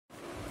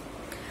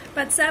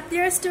What's up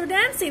dear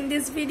students? In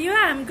this video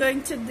I am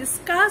going to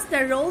discuss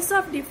the roles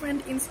of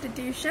different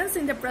institutions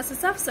in the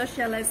process of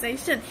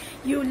socialization.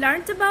 You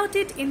learned about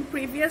it in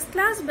previous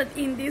class, but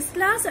in this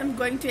class I'm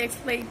going to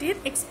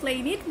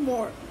explain it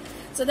more.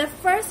 So the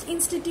first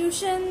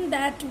institution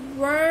that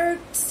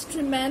works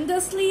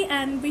tremendously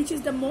and which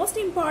is the most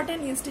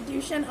important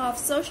institution of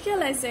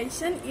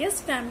socialization is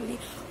family.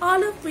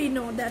 All of we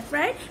know that,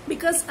 right?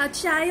 Because a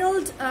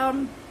child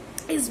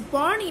is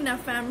born in a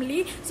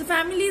family, so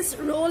family's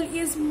role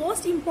is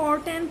most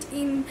important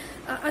in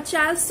a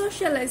child's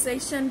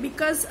socialization,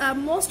 because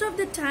most of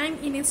the time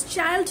in its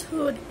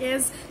childhood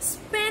is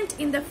spent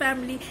in the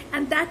family,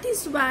 and that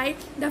is why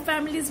the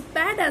family's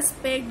bad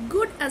aspect,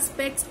 good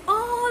aspects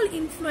all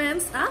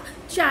influence a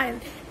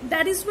child.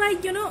 That is why,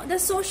 you know, the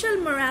social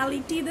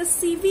morality, the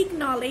civic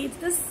knowledge,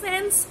 the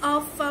sense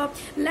of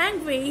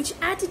language,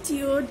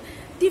 attitude,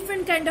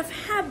 different kind of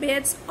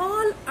habits,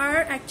 all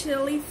are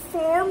actually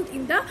formed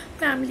in the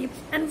family.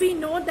 And we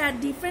know that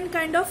different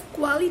kind of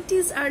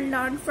qualities are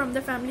learned from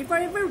the family. For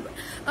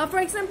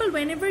example,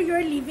 whenever you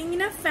are living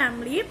in a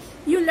family,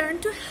 you learn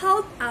to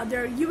help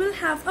other. You will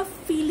have a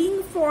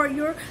feeling for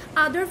your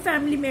other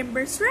family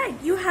members, right?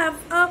 You have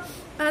a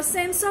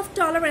sense of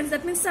tolerance.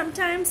 That means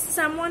sometimes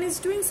someone is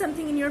doing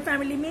something in your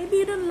family, maybe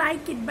you don't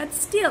like it, but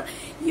still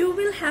you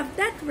will have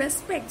that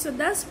respect. So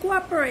thus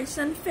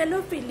cooperation,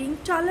 fellow feeling,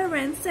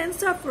 tolerance,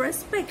 sense of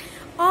respect,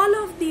 all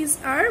of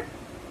these are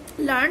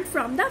learned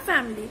from the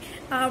family.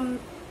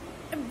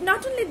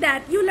 Not only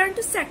that, you learn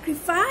to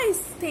sacrifice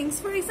things.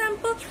 For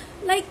example,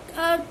 like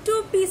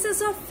 2 pieces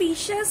of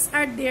fishes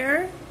are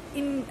there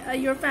in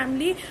your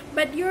family,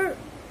 but your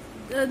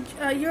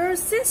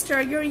sister,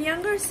 your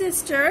younger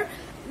sister,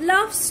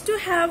 loves to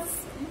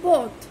have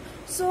both.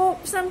 So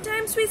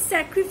sometimes we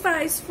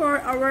sacrifice for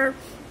our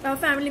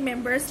family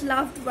members,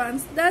 loved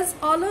ones. Thus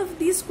all of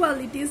these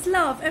qualities,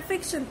 love,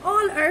 affection,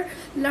 all are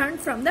learned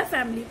from the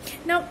family.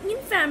 Now in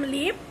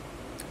family,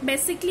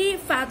 basically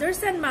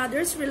fathers and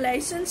mothers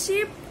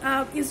relationship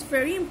is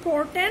very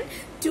important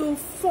to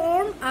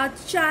form a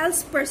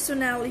child's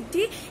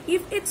personality.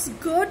 If it's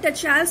good, the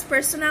child's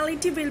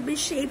personality will be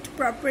shaped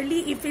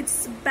properly. If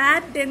it's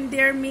bad, then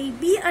there may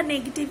be a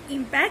negative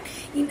impact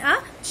in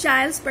a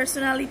child's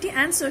personality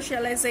and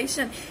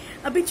socialization.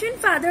 Between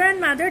father and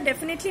mother,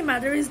 definitely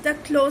mother is the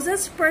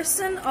closest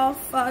person of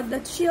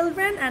the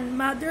children, and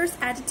mother's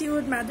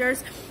attitude,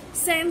 mother's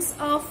sense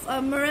of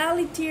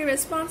morality,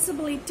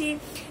 responsibility,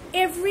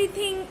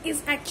 everything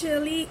is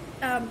actually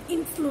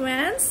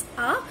influence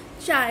a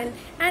child.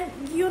 And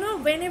you know,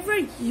 whenever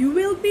you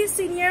will be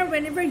senior,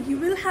 whenever you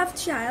will have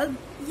child,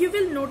 you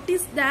will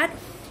notice that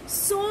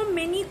so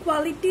many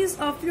qualities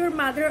of your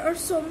mother, or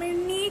so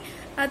many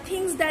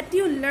things that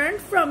you learned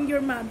from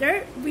your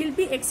mother will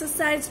be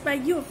exercised by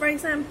you. For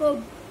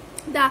example,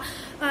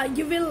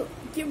 you will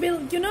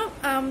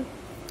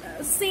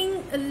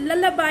sing a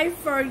lullaby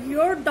for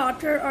your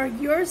daughter or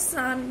your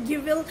son.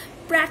 You will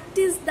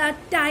practice that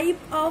type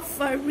of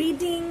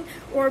reading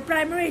or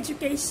primary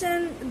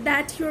education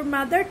that your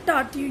mother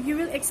taught you. You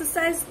will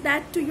exercise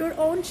that to your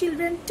own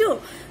children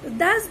too.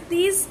 Thus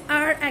these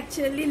are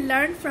actually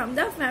learned from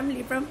the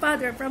family, from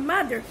father, from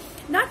mother.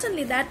 Not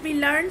only that, we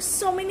learn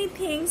so many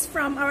things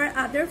from our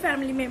other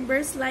family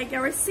members, like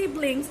our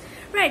siblings,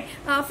 right?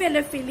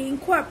 Fellow feeling,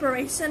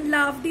 cooperation,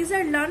 love, these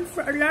are learned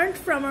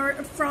from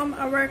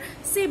our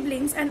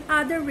siblings and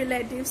other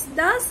relatives.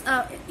 Thus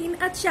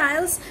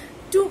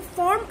to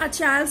form a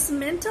child's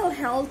mental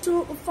health,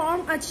 to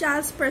form a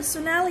child's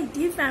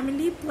personality,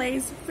 family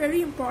plays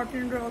very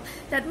important role.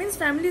 That means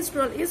family's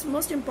role is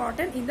most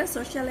important in the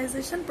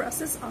socialization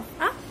process of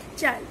a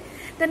child.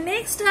 The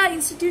next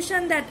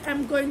institution that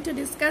I'm going to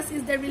discuss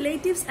is the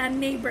relatives and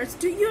neighbors.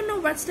 Do you know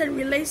what's the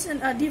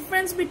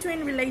difference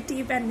between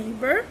relative and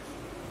neighbor?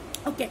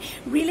 Okay,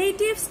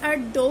 relatives are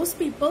those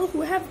people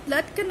who have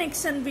blood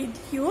connection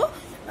with you.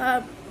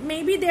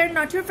 Maybe they're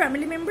not your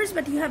family members,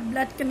 but you have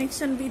blood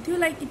connection with you,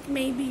 like it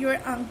may be your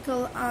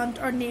uncle,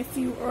 aunt, or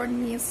nephew, or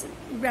niece,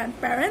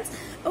 grandparents.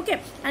 Okay,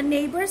 and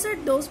neighbors are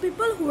those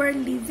people who are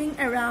living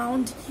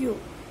around you,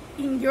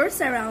 in your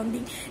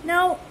surrounding.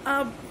 Now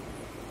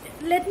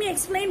let me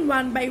explain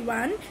one by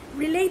one.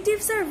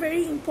 Relatives are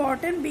very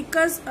important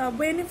because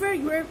whenever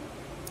you're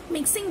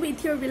mixing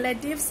with your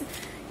relatives,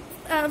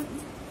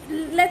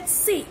 let's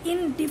see,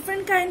 in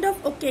different kind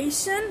of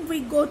occasion,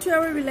 we go to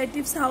our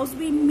relatives' house,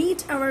 we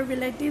meet our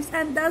relatives,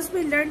 and thus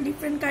we learn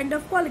different kind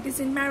of qualities.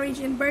 In marriage,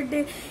 in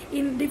birthday,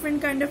 in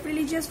different kind of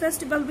religious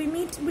festival, we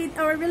meet with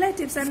our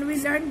relatives and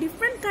we learn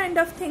different kind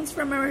of things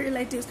from our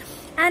relatives.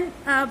 And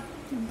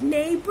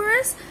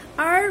neighbors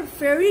are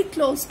very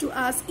close to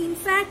us. In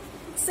fact,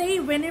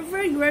 say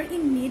whenever you are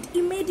in need,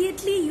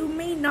 immediately you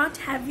may not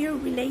have your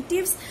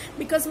relatives,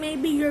 because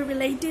maybe your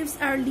relatives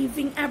are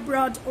living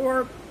abroad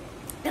or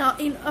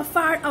in a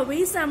far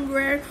away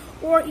somewhere,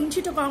 or in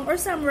Chittagong or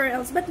somewhere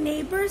else, but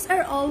neighbors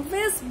are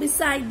always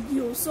beside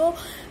you. So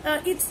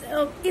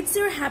it's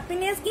your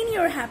happiness,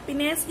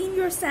 in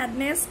your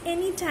sadness,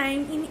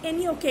 anytime, in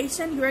any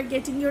occasion, you are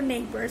getting your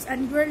neighbors,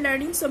 and you are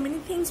learning so many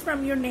things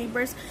from your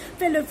neighbors: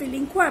 fellow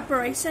feeling,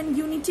 cooperation,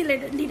 unity,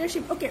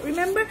 leadership. Okay,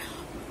 remember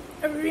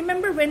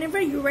whenever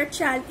you were a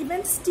child,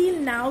 even still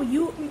now,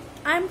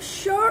 I'm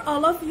sure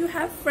all of you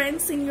have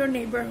friends in your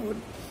neighborhood,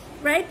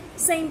 right?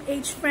 Same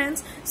age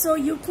friends. So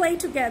you play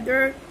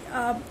together,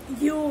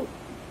 you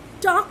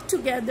talk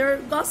together,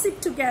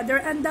 gossip together,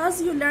 and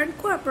thus you learn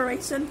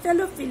cooperation,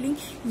 fellow feeling,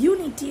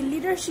 unity,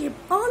 leadership,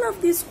 all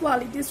of these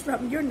qualities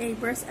from your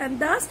neighbors. And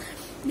thus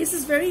this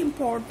is very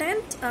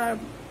important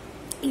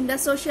in the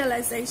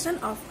socialization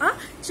of a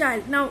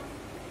child. Now,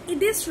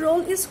 this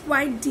role is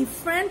quite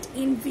different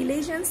in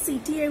village and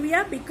city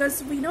area,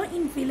 because we know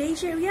in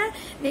village area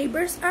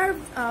neighbors are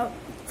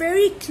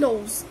very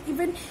close.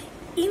 Even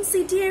in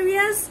city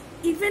areas,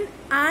 even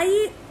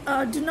I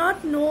do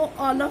not know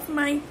all of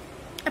my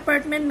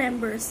apartment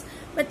members,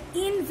 but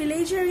in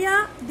village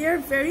area they're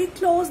very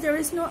close. There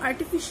is no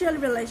artificial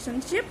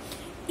relationship.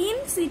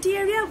 In city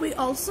area we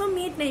also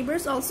meet,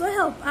 neighbors also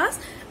help us.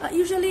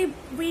 Usually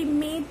we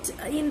meet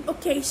in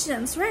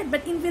occasions, right?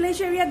 But in village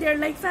area they're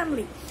like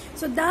family.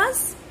 So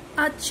thus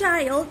a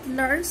child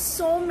learns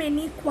so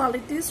many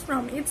qualities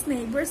from its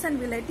neighbors and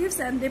relatives,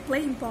 and they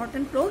play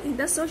important role in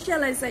the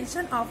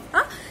socialization of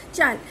a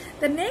child.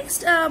 The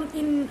next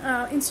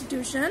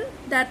institution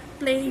that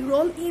play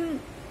role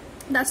in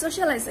the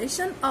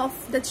socialization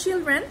of the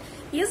children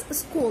is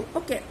school.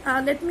 Okay,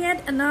 let me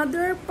add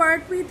another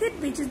part with it,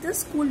 which is the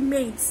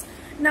schoolmates.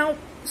 Now,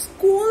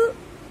 school,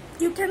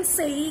 you can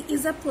say,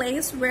 is a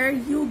place where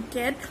you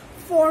get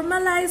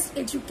formalized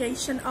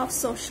education of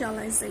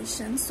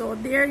socialization. So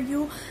there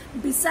you,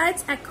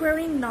 besides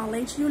acquiring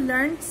knowledge, you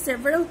learn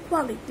several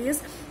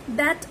qualities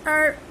that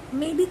are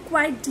maybe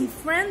quite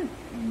different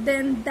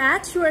than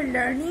that you are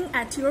learning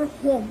at your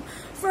home.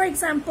 For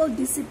example,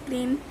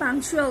 discipline,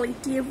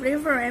 punctuality,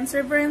 reverence.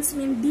 Reverence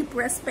means deep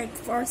respect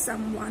for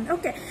someone.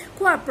 Okay,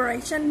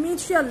 cooperation,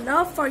 mutual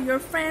love for your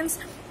friends.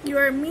 You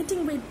are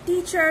meeting with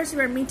teachers, you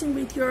are meeting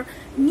with your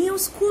new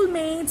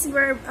schoolmates, you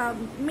are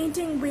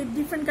meeting with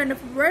different kind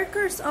of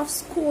workers of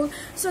school.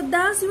 So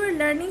thus you are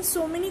learning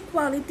so many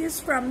qualities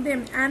from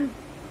them. And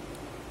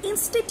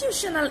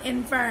institutional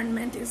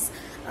environment is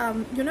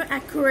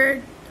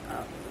acquired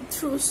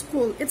through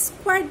school. It's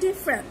quite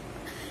different.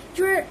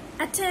 You're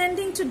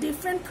attending to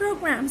different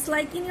programs,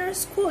 like in your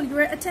school you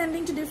are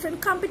attending to different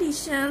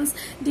competitions,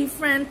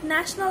 different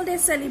National Day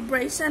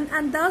celebration,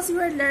 and thus you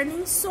are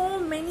learning so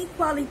many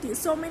qualities,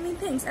 so many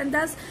things, and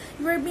thus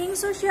you are being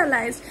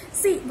socialized.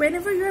 See,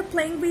 whenever you are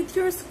playing with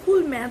your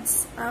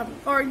schoolmates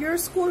or your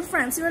school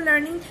friends, you are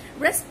learning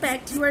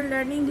respect, you are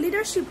learning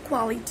leadership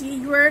quality,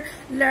 you are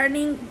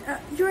learning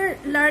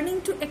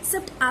to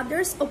accept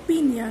others'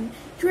 opinion.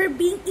 You are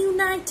being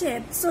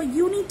united, so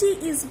unity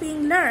is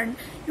being learned.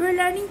 You are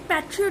learning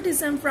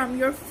patriotism from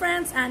your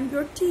friends and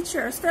your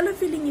teachers. Fellow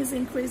feeling is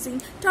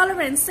increasing.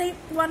 Tolerance, say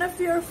one of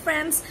your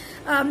friends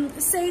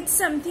said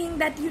something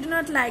that you do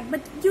not like, but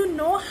you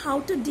know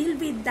how to deal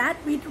with that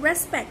with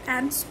respect,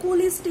 and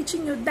school is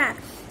teaching you that.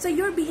 So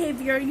your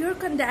behavior, your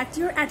conduct,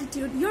 your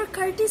attitude, your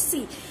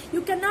courtesy,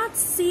 you cannot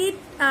see it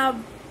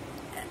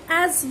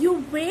as you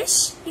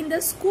wish in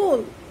the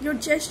school. Your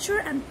gesture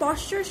and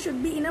posture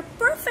should be in a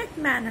perfect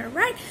manner,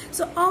 right?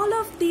 So all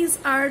of these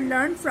are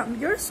learned from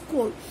your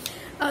school.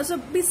 So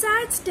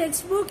besides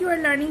textbook, you are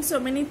learning so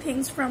many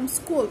things from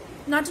school.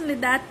 Not only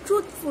that,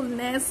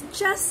 truthfulness,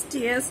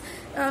 justice,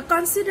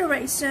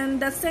 consideration,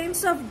 the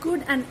sense of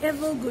good and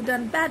evil, good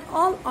and bad,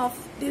 all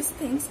of these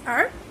things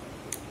are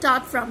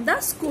taught from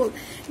the school.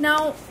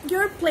 Now,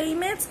 your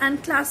playmates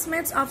and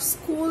classmates of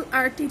school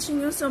are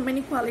teaching you so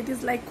many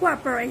qualities like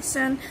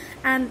cooperation,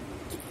 and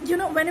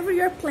whenever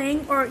you're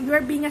playing or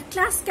you're being a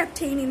class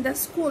captain in the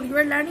school, you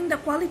are learning the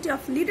quality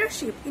of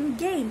leadership in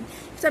game.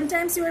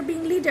 Sometimes you are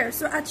being leader,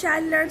 so a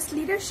child learns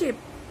leadership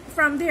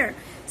from there.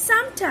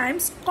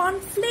 Sometimes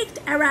conflict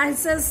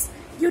arises,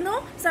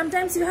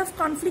 sometimes you have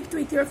conflict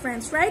with your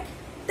friends, right?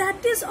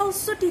 That is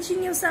also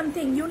teaching you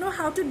something. You know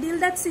how to deal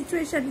that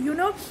situation. You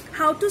know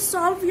how to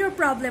solve your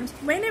problems.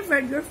 Whenever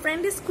your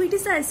friend is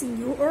criticizing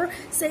you or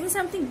saying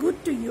something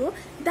good to you,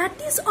 that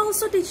is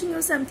also teaching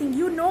you something.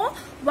 You know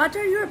what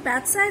are your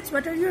bad sides,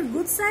 what are your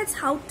good sides,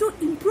 how to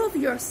improve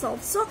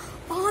yourself. So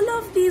all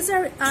of these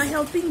are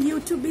helping you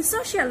to be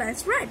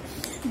socialized, right?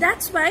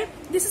 That's why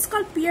this is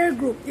called peer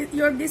group.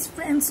 This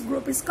friends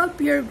group is called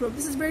peer group.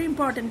 This is very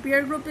important.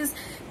 Peer group is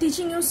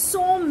teaching you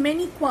so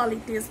many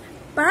qualities.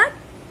 But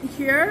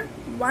here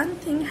one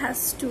thing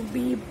has to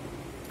be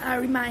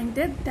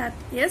reminded, that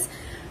is,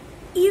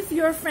 if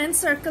your friend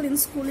circle in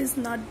school is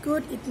not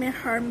good, it may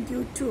harm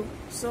you too.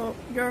 So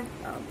your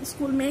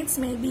schoolmates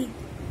may be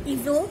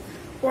evil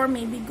or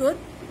may be good.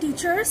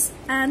 Teachers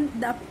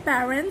and the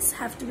parents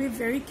have to be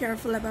very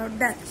careful about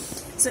that.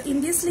 So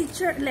in this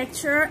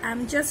lecture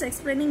I'm just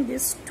explaining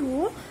this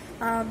two.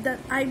 That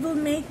I will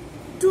make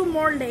 2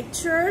 more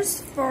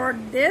lectures for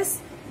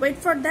this. Wait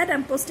for that,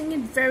 I'm posting it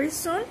very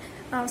soon.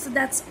 So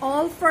that's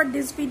all for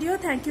this video.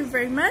 Thank you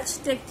very much.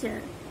 Take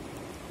care.